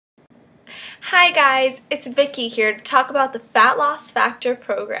Hi guys, it's Vicky here to talk about the Fat Loss Factor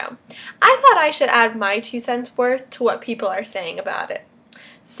program. I thought I should add my 2 cents worth to what people are saying about it.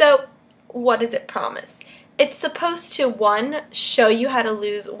 So, what does it promise? It's supposed to 1. Show you how to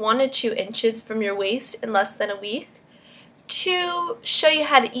lose 1 to 2 inches from your waist in less than a week. 2. Show you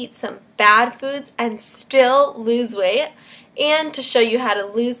how to eat some bad foods and still lose weight. And to show you how to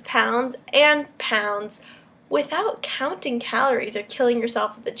lose pounds and pounds without counting calories or killing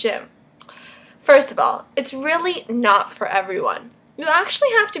yourself at the gym. First of all, it's really not for everyone. You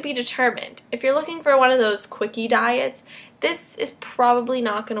actually have to be determined. If you're looking for one of those quickie diets, this is probably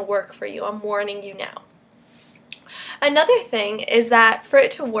not going to work for you. I'm warning you now. Another thing is that for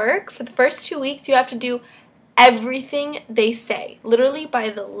it to work, for the first 2 weeks, you have to do everything they say, literally by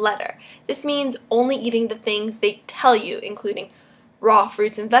the letter. This means only eating the things they tell you, including raw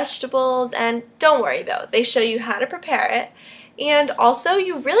fruits and vegetables, and don't worry though, they show you how to prepare it. And also,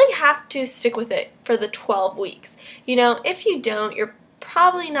 you really have to stick with it for the 12 weeks. If you don't, you're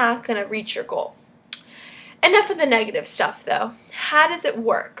probably not going to reach your goal. Enough of the negative stuff, though. How does it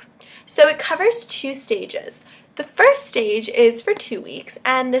work? So it covers 2 stages. The first stage is for 2 weeks,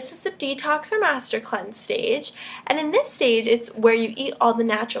 and this is the detox or master cleanse stage. And in this stage, it's where you eat all the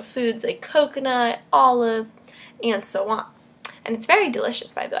natural foods like coconut, olive, and so on. And it's very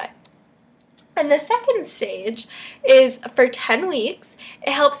delicious, by the way. And the second stage is for 10 weeks.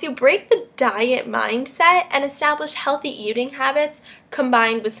 It helps you break the diet mindset and establish healthy eating habits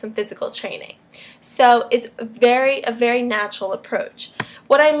combined with some physical training. So it's a very natural approach.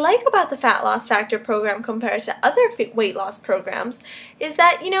 What I like about the Fat Loss Factor program compared to other weight loss programs is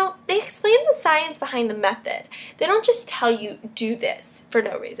that, they explain the science behind the method. They don't just tell you, do this for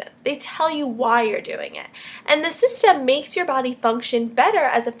no reason. They tell you why you're doing it. And the system makes your body function better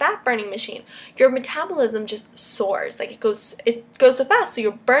as a fat burning machine. Your metabolism just soars. It goes so fast, so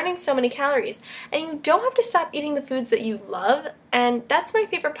you're burning so many calories. And you don't have to stop eating the foods that you love, and that's my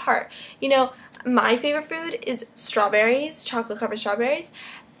favorite part. My favorite food is strawberries, chocolate-covered strawberries,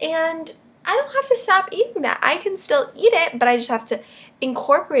 and I don't have to stop eating that. I can still eat it, but I just have to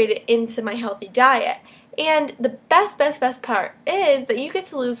incorporate it into my healthy diet. And the best part is that you get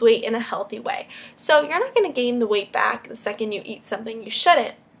to lose weight in a healthy way. So you're not going to gain the weight back the second you eat something you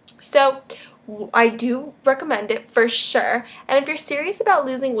shouldn't. So I do recommend it for sure. And if you're serious about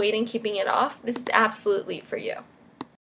losing weight and keeping it off, this is absolutely for you.